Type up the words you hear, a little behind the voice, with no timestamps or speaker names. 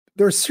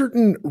There are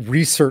certain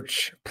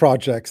research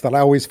projects that I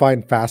always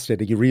find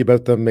fascinating. You read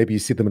about them, maybe you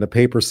see them in a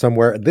paper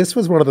somewhere. This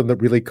was one of them that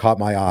really caught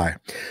my eye.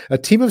 A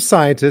team of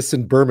scientists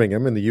in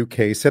Birmingham in the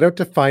UK set out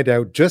to find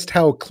out just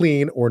how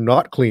clean or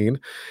not clean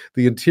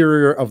the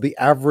interior of the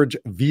average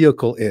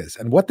vehicle is.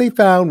 And what they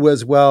found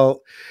was,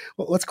 well,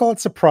 let's call it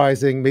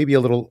surprising, maybe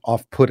a little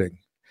off-putting.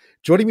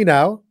 Joining me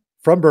now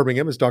from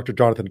Birmingham is Dr.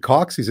 Jonathan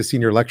Cox. He's a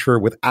senior lecturer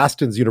with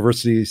Aston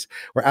University's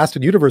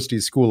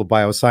School of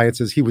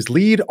Biosciences. He was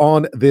lead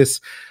on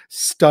this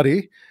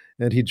study,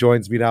 and he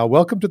joins me now.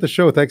 Welcome to the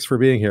show. Thanks for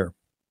being here.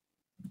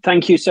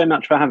 Thank you so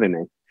much for having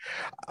me.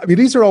 I mean,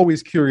 these are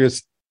always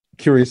curious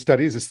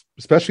studies,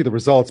 especially the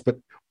results. But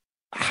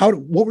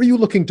what were you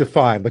looking to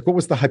find? Like, what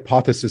was the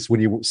hypothesis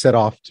when you set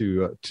off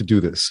to do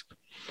this?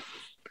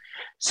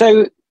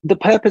 So the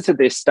purpose of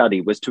this study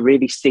was to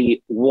really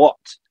see what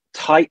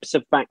types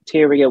of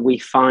bacteria we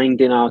find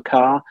in our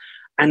car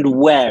and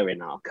where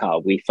in our car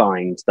we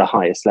find the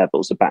highest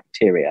levels of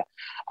bacteria.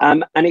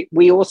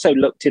 We also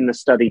looked in the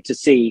study to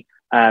see,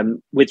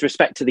 with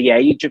respect to the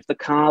age of the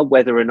car,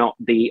 whether or not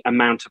the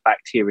amount of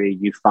bacteria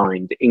you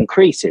find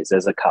increases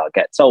as a car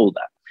gets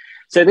older.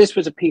 So this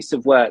was a piece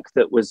of work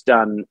that was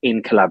done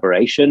in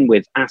collaboration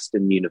with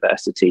Aston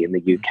University in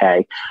the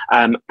UK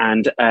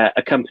and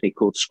a company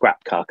called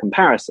Scrap Car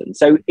Comparison.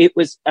 So it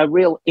was a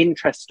real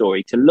interest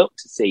story to look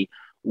to see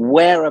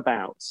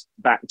whereabouts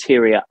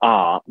bacteria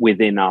are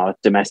within our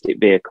domestic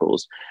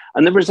vehicles.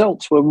 And the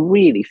results were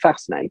really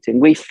fascinating.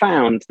 We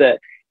found that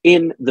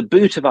in the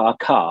boot of our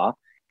car,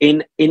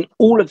 in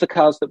all of the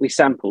cars that we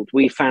sampled,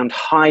 we found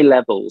high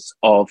levels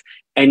of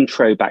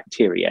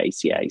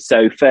Enterobacteriaceae.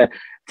 So for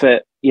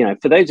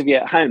those of you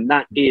at home,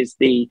 that is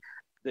the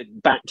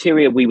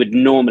bacteria we would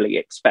normally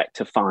expect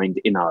to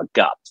find in our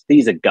gut.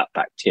 These are gut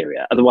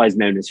bacteria, otherwise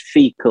known as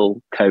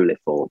fecal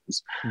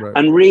coliforms. Right.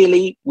 And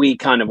really, we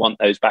kind of want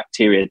those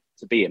bacteria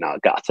to be in our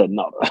gut and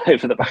not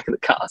over the back of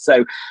the car.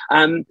 So,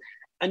 and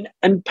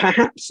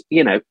perhaps,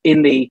 in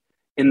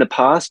the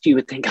past, you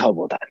would think, oh,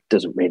 well, that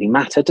doesn't really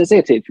matter, does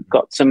it? If you've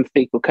got some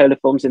fecal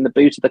coliforms in the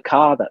boot of the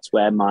car, that's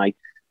where my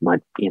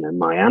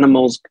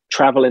animals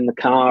travel in the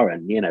car,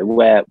 and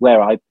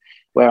where I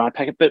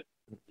pack it. But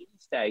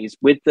days,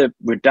 with the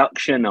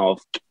reduction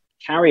of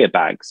carrier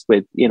bags,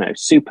 with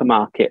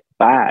supermarket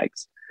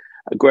bags,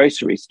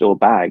 grocery store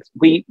bags,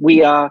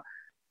 we are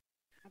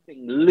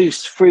having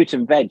loose fruit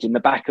and veg in the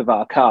back of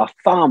our car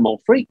far more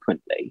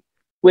frequently,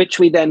 which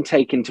we then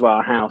take into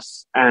our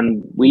house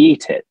and we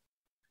eat it.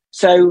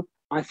 So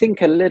I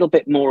think a little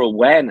bit more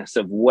awareness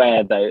of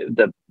where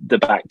the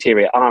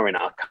bacteria are in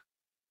our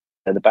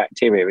car, the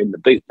bacteria in the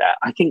boot there,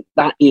 I think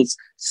that is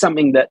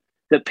something that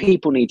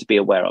people need to be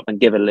aware of and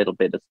give a little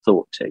bit of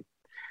thought to.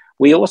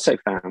 We also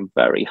found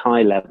very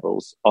high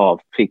levels of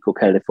fecal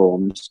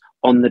coliforms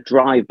on the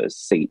driver's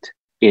seat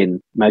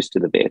in most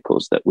of the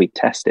vehicles that we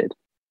tested.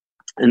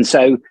 And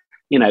so,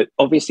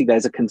 obviously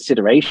there's a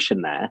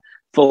consideration there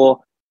for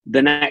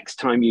the next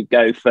time you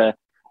go for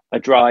a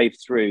drive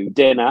through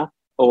dinner,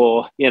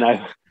 or,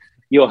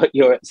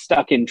 you're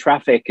stuck in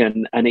traffic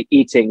and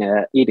eating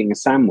a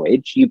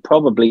sandwich. You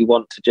probably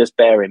want to just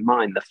bear in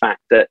mind the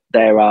fact that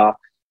there are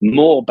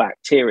more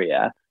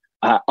bacteria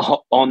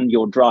on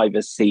your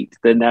driver's seat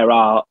than there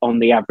are on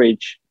the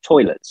average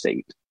toilet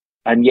seat.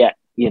 And yet,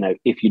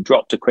 if you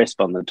dropped a crisp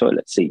on the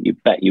toilet seat, you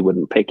bet you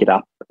wouldn't pick it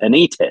up and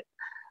eat it.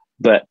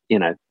 But,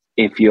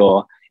 if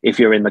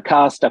you're in the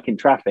car stuck in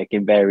traffic,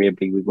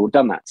 invariably we've all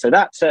done that. So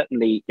that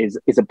certainly is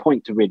a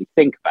point to really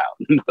think about.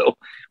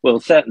 will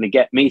certainly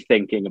get me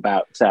thinking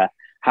about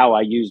how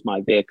I use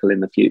my vehicle in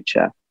the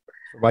future.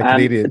 For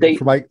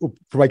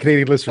my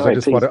Canadian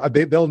listeners,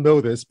 they'll know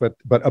this, but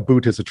a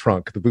boot is a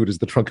trunk. The boot is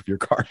the trunk of your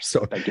car.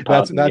 So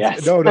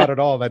yes. No, not at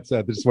all. That's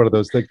just one of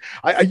those things.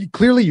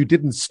 Clearly, you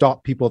didn't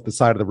stop people at the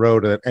side of the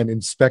road and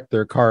inspect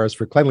their cars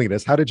for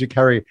cleanliness. How did you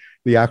carry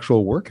the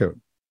actual workout?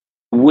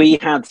 We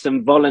had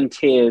some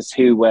volunteers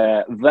who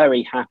were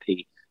very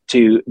happy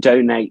to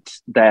donate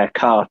their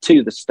car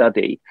to the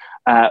study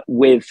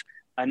with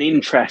an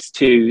interest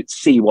to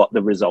see what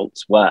the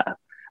results were.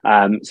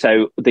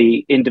 So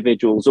the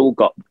individuals all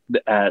got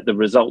the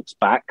results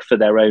back for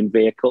their own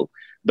vehicle,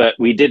 but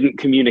we didn't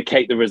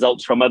communicate the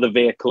results from other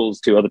vehicles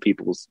to other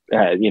people's,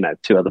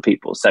 to other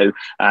people. So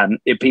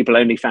people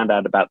only found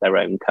out about their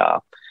own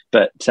car.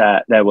 But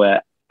there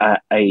were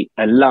a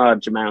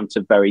large amount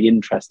of very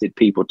interested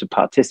people to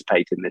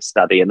participate in this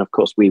study, and of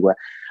course we were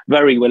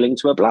very willing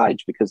to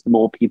oblige, because the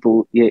more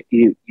people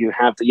you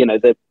have,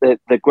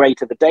 the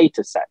greater the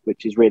data set,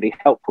 which is really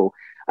helpful.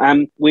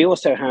 We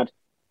also had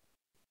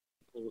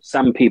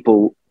some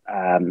people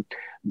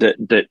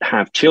that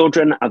have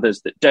children,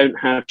 others that don't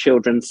have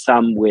children,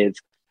 some with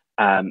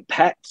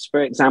pets,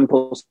 for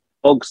example,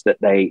 dogs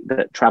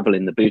that travel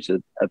in the boot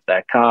of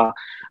their car.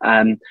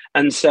 And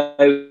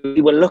so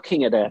we were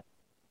looking at a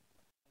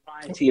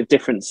variety of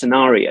different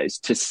scenarios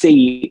to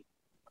see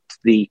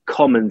the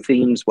common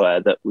themes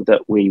were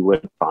that we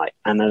would find.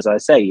 And as I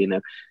say,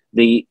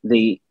 the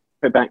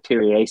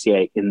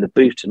Bacteriaceae in the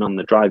boot and on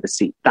the driver's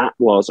seat, that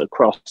was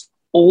across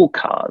all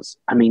cars.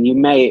 I mean, you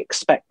may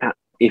expect that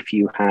if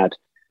you had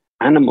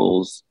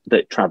animals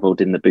that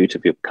traveled in the boot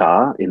of your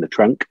car, in the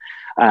trunk.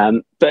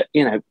 But,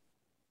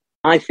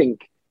 I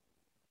think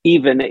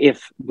even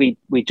if we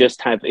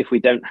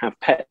don't have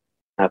pets,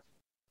 have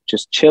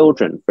just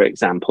children, for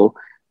example,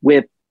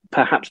 we're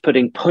perhaps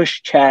putting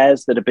push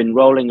chairs that have been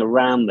rolling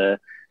around the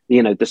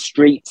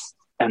streets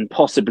and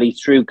possibly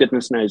through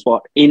goodness knows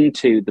what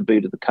into the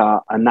boot of the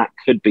car. And that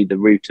could be the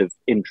route of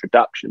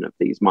introduction of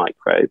these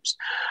microbes.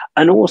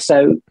 And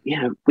also,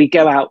 we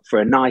go out for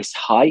a nice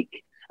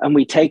hike and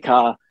we take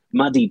our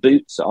muddy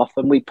boots off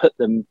and we put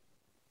them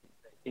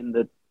in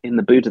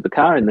the boot of the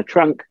car, in the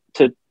trunk,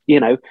 to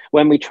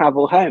when we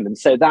travel home. And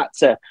so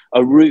that's a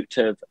route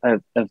of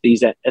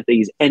these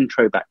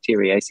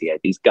Enterobacteriaceae,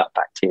 these gut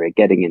bacteria,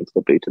 getting into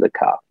the boot of the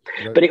car.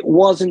 Right. But it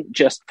wasn't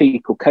just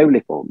fecal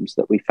coliforms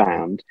that we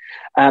found.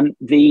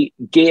 The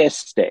gear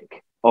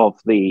stick of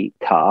the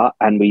car,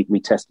 and we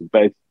tested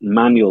both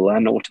manual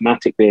and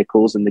automatic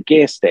vehicles, and the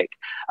gear stick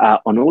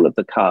on all of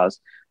the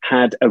cars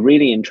had a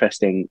really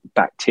interesting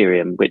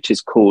bacterium, which is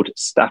called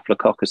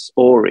Staphylococcus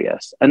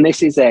aureus. And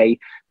this is a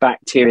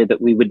bacteria that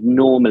we would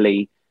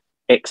normally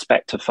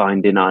expect to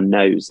find in our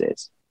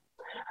noses.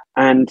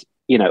 And,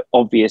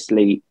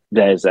 obviously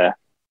there's a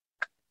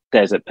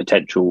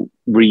potential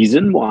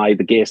reason why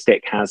the gear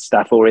stick has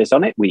Staph aureus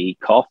on it. We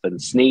cough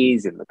and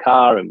sneeze in the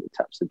car and we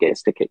touch the gear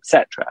stick,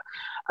 etc.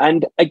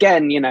 And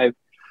again,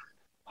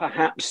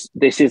 perhaps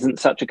this isn't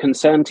such a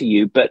concern to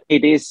you, but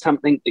it is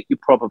something that you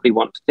probably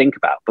want to think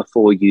about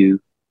before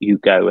you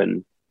go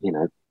and,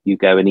 you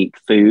go and eat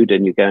food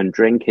and you go and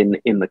drink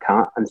in the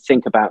car, and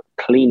think about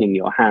cleaning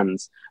your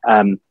hands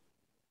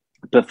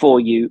before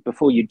you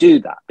do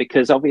that,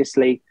 because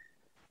obviously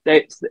you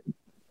don't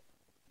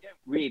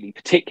really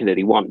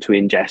particularly want to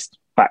ingest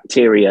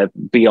bacteria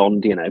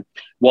beyond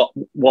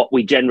what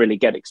we generally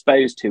get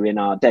exposed to in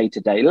our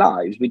day-to-day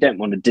lives. We don't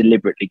want to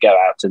deliberately go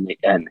out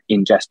and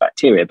ingest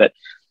bacteria. But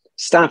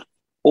Staph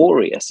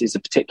aureus is a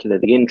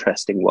particularly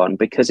interesting one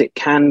because it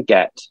can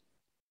get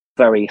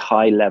very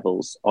high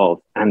levels of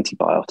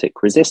antibiotic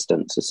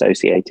resistance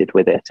associated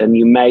with it. And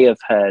you may have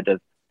heard of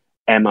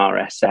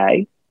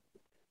MRSA,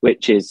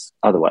 which is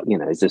otherwise,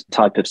 is a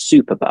type of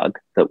superbug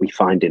that we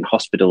find in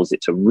hospitals.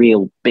 It's a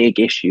real big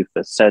issue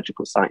for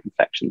surgical site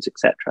infections,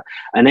 etc.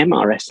 And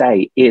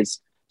MRSA is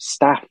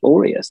Staph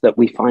aureus that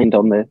we find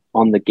on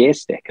the gear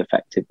stick,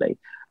 effectively.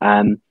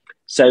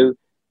 So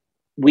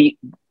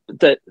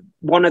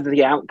one of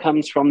the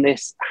outcomes from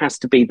this has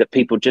to be that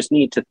people just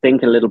need to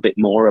think a little bit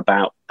more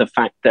about the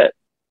fact that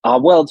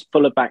our world's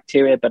full of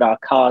bacteria, but our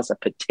cars are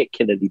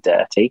particularly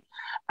dirty.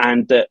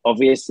 And that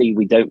obviously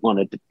we don't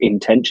want to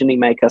intentionally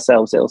make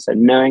ourselves ill. So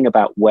knowing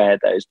about where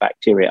those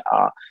bacteria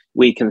are,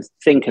 we can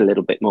think a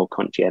little bit more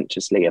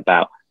conscientiously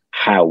about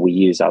how we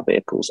use our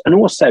vehicles. And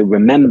also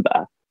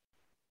remember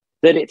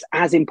that it's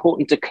as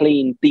important to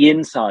clean the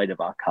inside of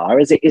our car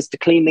as it is to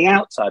clean the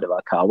outside of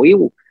our car. We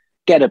all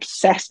get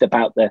obsessed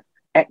about the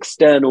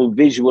external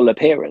visual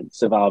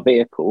appearance of our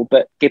vehicle,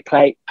 but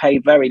pay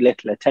very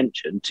little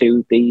attention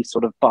to the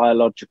sort of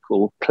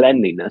biological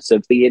cleanliness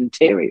of the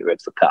interior of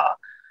the car.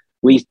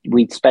 We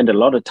spend a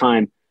lot of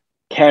time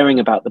caring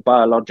about the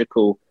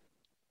biological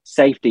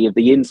safety of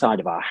the inside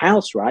of our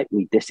house, right?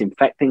 We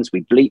disinfect things,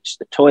 we bleach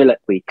the toilet,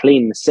 we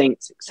clean the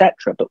sinks,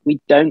 etc. But we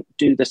don't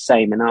do the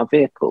same in our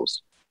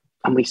vehicles.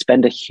 And we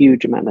spend a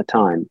huge amount of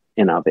time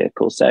in our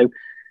vehicles. So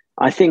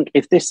I think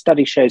if this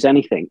study shows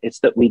anything, it's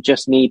that we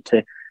just need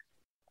to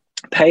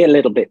pay a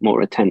little bit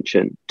more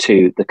attention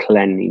to the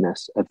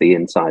cleanliness of the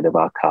inside of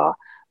our car,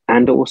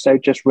 and also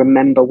just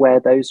remember where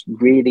those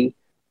really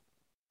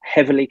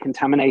heavily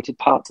contaminated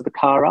parts of the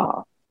car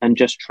are, and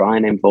just try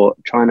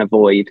and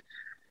avoid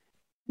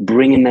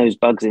bringing those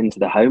bugs into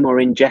the home or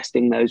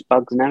ingesting those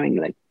bugs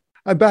knowingly.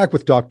 I'm back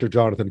with Dr.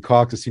 Jonathan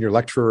Cox, a senior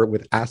lecturer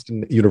with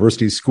Aston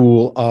University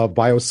School of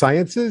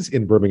Biosciences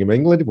in Birmingham,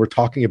 England. We're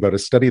talking about a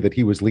study that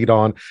he was lead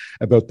on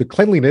about the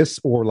cleanliness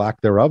or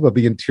lack thereof of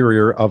the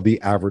interior of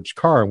the average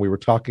car. And we were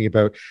talking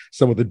about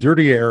some of the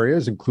dirty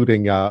areas,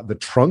 including the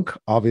trunk,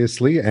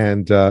 obviously,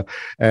 and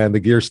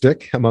the gear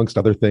stick, amongst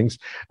other things.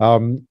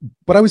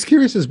 But I was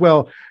curious as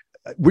well,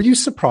 were you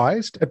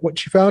surprised at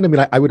what you found? I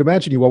mean, I would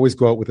imagine you always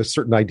go out with a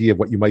certain idea of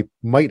what you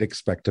might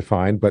expect to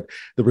find, but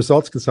the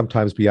results can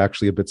sometimes be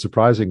actually a bit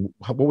surprising.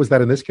 What was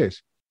that in this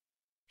case?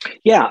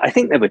 Yeah, I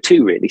think there were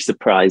two really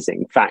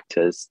surprising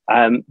factors.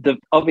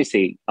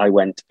 Obviously, I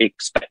went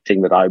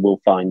expecting that I will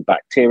find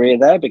bacteria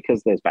there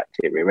because there's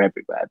bacteria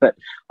everywhere, but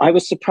I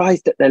was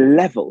surprised at the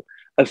level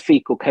of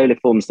fecal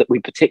coliforms that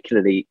we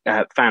particularly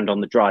found on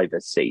the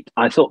driver's seat.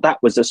 I thought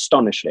that was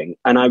astonishing,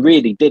 and I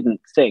really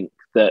didn't think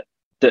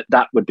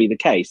that would be the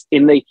case.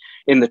 In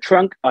the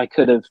trunk, I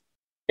could have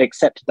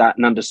accepted that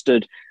and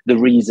understood the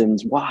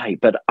reasons why,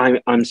 but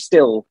I'm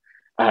still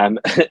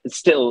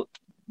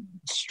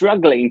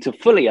struggling to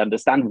fully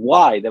understand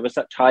why there were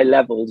such high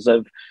levels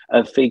of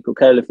fecal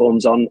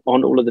coliforms on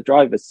all of the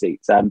driver's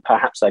seats.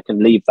 Perhaps I can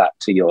leave that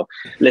to your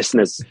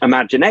listeners'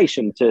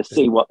 imagination to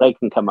see what they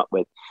can come up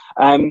with.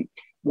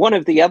 One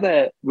of the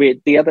other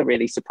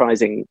really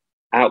surprising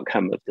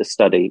outcome of the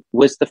study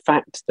was the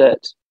fact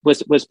that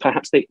was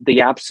perhaps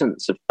the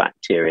absence of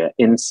bacteria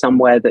in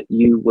somewhere that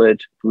you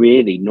would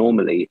really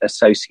normally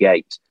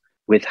associate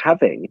with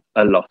having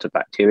a lot of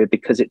bacteria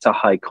because it's a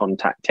high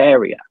contact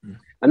area.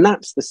 And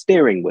that's the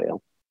steering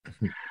wheel.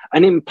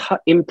 And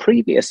in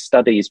previous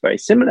studies very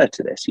similar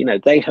to this,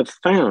 they have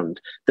found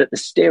that the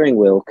steering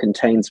wheel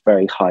contains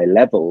very high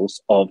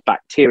levels of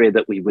bacteria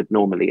that we would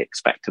normally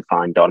expect to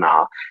find on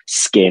our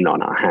skin,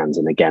 on our hands,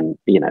 and again,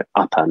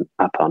 up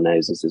our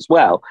noses as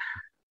well.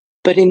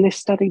 But in this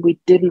study, we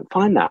didn't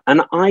find that.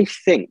 And I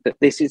think that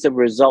this is a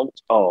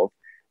result of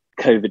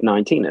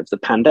COVID-19, of the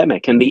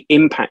pandemic, and the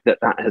impact that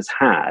has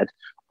had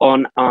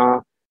on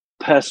our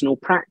personal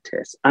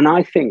practice. And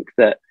I think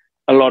that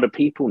a lot of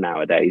people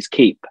nowadays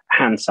keep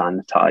hand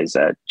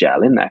sanitizer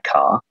gel in their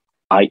car.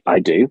 I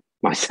do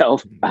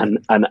myself, and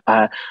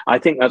I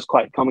think that's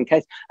quite a common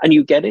case. And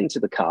you get into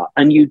the car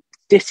and you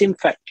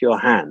disinfect your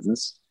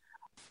hands,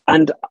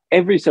 and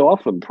every so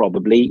often,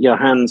 probably your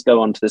hands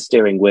go onto the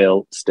steering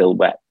wheel still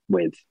wet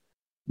with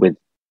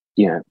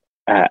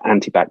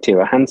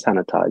antibacterial hand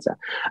sanitizer.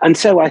 And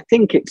so I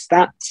think it's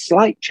that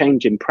slight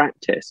change in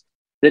practice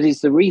that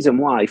is the reason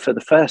why, for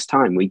the first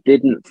time, we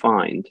didn't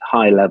find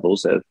high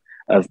levels of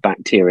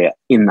bacteria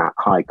in that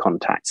high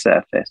contact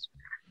surface.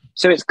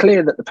 So it's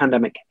clear that the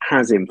pandemic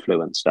has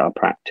influenced our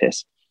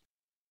practice,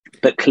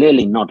 but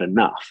clearly not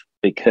enough,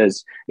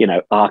 because,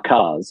 our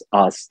cars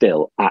are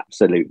still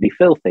absolutely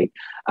filthy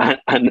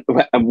and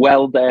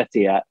well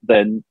dirtier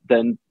than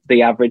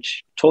the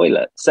average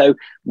toilet. So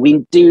we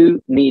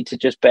do need to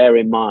just bear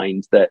in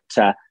mind that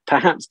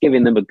perhaps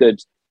giving them a good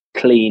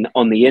clean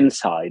on the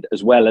inside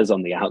as well as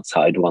on the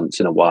outside once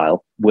in a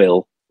while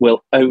will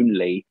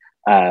only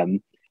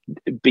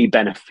be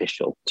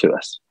beneficial to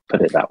us,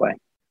 put it that way.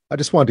 I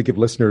just wanted to give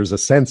listeners a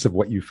sense of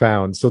what you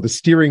found. So the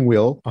steering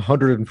wheel,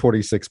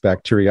 146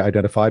 bacteria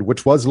identified,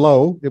 which was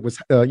low. It was,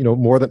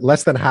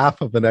 less than half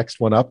of the next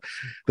one up.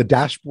 The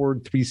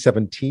dashboard,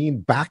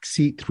 317, back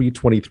seat,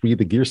 323,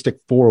 the gear stick,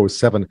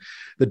 407.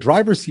 The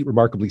driver's seat,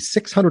 remarkably,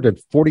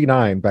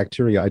 649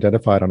 bacteria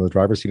identified on the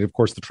driver's seat. Of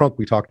course, the trunk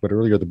we talked about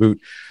earlier, the boot,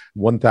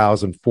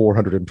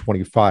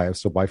 1,425.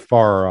 So by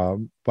far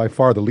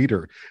the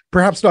leader.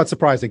 Perhaps not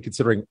surprising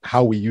considering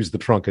how we use the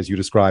trunk, as you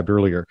described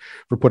earlier,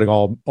 for putting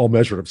all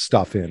measure of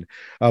stuff in.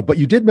 But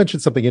you did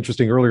mention something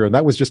interesting earlier, and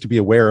that was just to be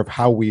aware of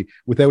how we,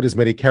 without as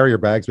many carrier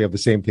bags, we have the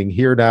same thing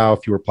here now,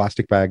 fewer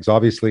plastic bags,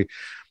 obviously,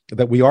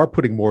 that we are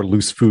putting more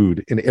loose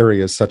food in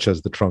areas such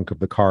as the trunk of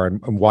the car,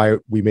 and why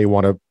we may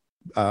want to,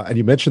 and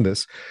you mentioned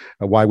this,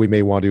 why we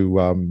may want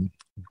to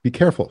be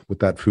careful with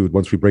that food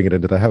once we bring it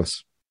into the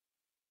house.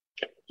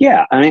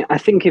 Yeah, I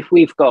think if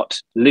we've got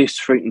loose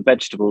fruit and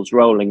vegetables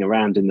rolling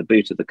around in the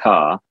boot of the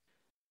car,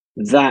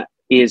 that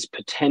is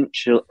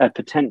a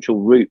potential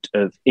route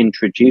of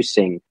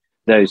introducing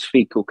those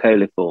fecal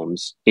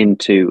coliforms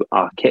into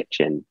our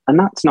kitchen. And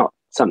that's not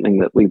something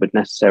that we would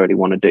necessarily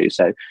want to do.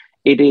 So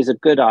it is a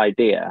good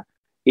idea,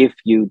 if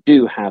you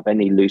do have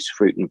any loose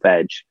fruit and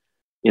veg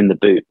in the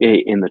boot,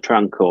 in the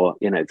trunk, or,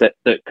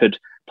 that could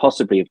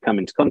possibly have come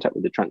into contact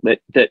with the trunk,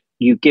 that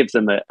you give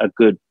them a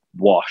good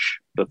wash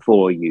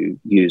before you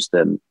use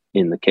them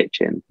in the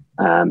kitchen,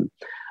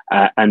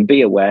 and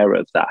be aware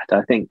of that.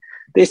 I think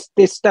this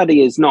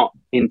study is not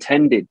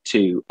intended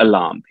to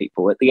alarm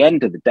people. At the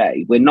end of the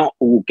day, we're not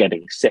all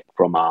getting sick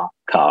from our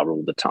car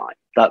all the time.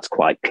 That's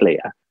quite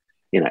clear.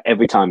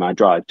 Every time I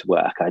drive to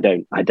work, I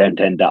don't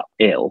end up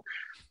ill.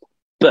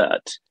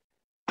 But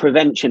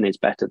prevention is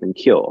better than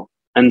cure.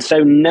 And so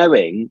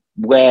knowing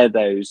where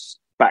those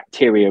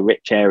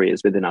bacteria-rich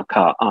areas within our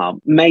car are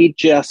may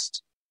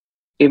just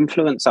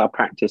influence our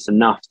practice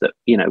enough that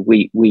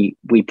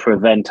we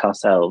prevent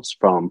ourselves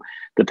from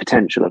the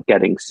potential of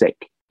getting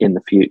sick in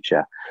the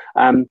future,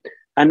 and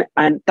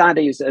that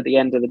is, at the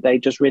end of the day,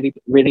 just really,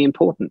 really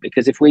important,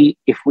 because if we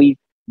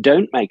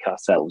don't make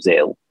ourselves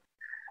ill,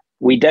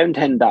 we don't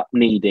end up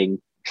needing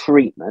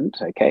treatment.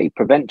 Okay,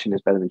 prevention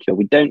is better than cure.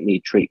 We don't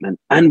need treatment,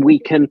 and we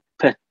can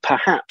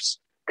perhaps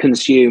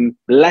consume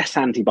less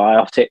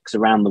antibiotics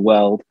around the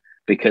world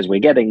because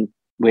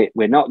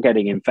we're not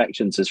getting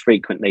infections as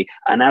frequently,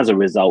 and as a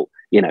result,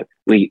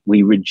 we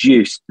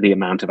reduce the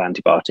amount of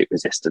antibiotic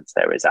resistance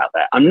there is out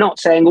there. I'm not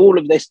saying all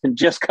of this can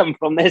just come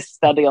from this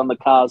study on the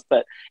cars,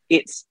 but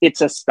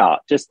it's a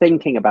start. Just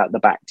thinking about the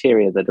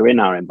bacteria that are in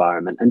our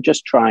environment, and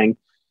just trying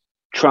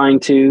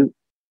to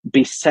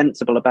be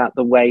sensible about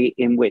the way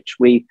in which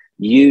we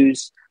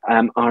use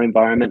our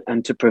environment,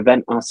 and to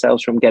prevent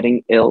ourselves from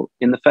getting ill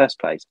in the first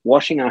place.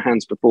 Washing our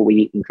hands before we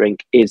eat and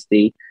drink is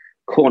the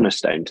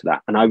cornerstone to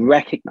that. And I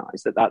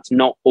recognize that that's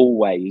not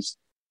always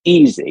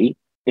easy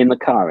in the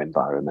car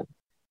environment,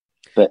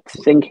 but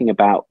thinking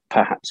about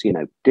perhaps,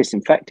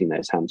 disinfecting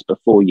those hands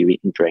before you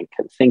eat and drink,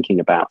 and thinking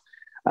about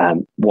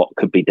what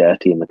could be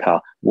dirty in the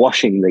car,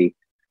 washing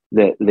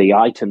the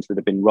items that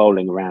have been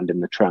rolling around in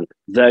the trunk.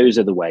 Those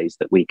are the ways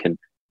that we can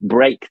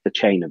break the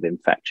chain of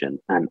infection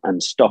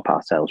and stop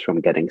ourselves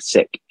from getting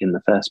sick in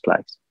the first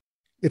place.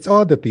 It's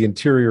odd that the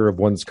interior of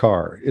one's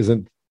car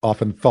isn't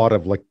often thought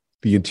of like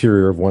the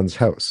interior of one's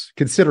house,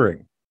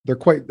 considering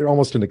they're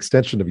almost an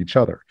extension of each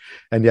other.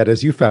 And yet,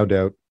 as you found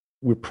out,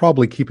 we're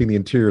probably keeping the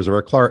interiors of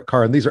our car.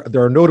 And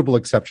there are notable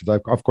exceptions. I,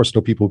 of course,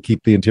 know people who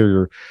keep the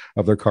interior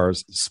of their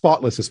cars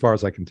spotless, as far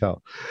as I can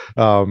tell.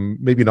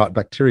 Maybe not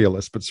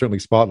bacterialess, but certainly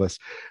spotless.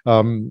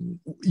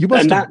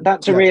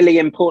 That's a really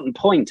important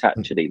point,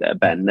 actually, there,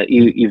 Ben, that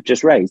you've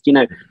just raised.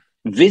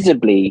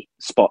 Visibly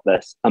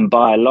spotless and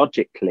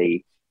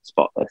biologically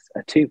spotless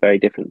are two very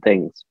different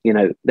things.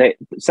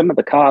 Some of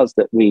the cars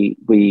that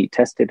we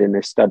tested in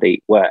this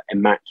study were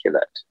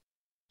immaculate.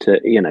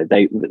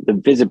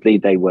 Visibly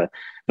they were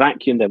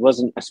vacuumed. There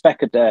wasn't a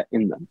speck of dirt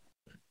in them,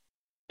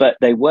 but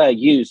they were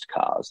used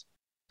cars,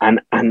 and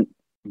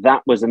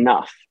that was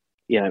enough.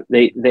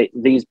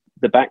 The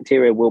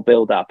bacteria will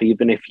build up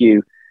even if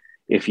you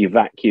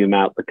vacuum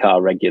out the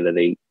car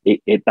regularly.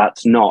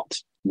 That's not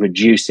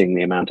reducing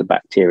the amount of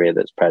bacteria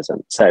that's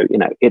present. So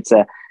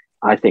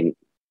I think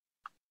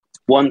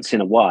once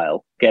in a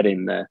while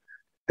getting the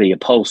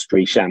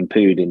upholstery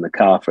shampooed in the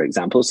car, for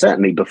example.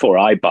 Certainly before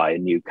I buy a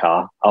new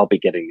car, I'll be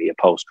getting the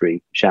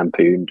upholstery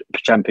shampooed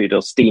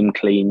or steam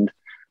cleaned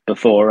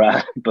before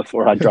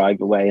I drive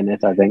away in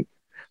it, I think.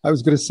 I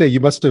was going to say, you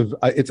must have,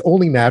 it's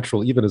only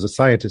natural, even as a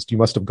scientist, you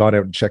must have gone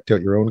out and checked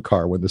out your own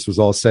car when this was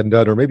all said and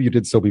done, or maybe you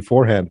did so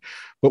beforehand.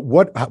 But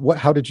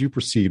how did you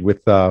proceed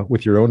with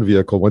your own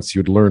vehicle once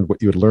you'd learned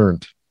what you had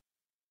learned?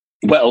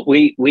 Well,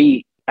 we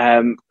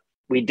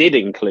did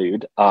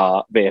include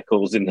our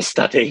vehicles in the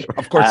study.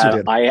 Of course you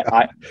did.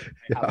 I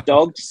have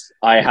dogs,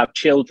 I have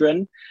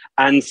children.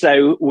 And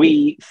so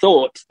we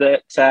thought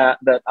that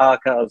our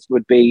cars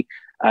would be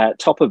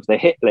top of the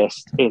hit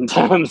list in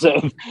terms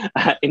of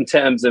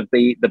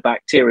the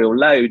bacterial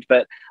load.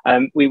 But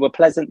we were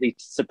pleasantly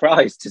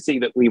surprised to see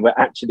that we were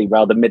actually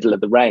rather middle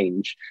of the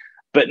range.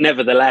 But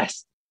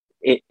nevertheless,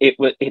 it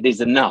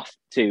is enough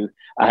to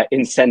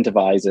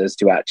incentivize us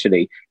to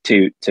actually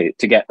to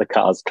get the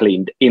cars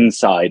cleaned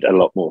inside a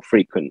lot more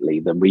frequently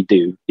than we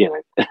do,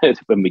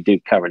 than we do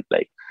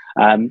currently,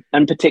 and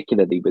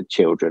particularly with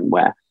children,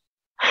 where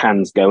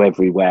hands go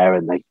everywhere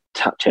and they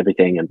touch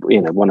everything, and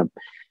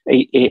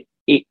it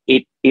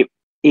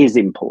is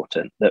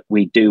important that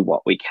we do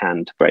what we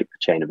can to break the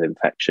chain of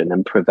infection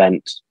and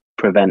prevent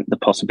the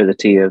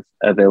possibility of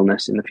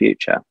illness in the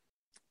future.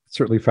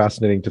 Certainly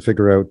fascinating to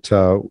figure out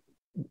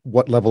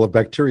what level of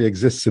bacteria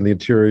exists in the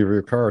interior of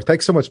your car.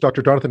 Thanks so much,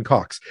 Dr. Jonathan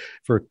Cox,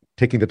 for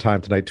taking the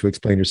time tonight to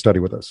explain your study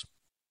with us.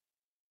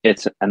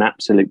 It's an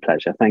absolute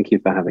pleasure. Thank you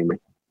for having me.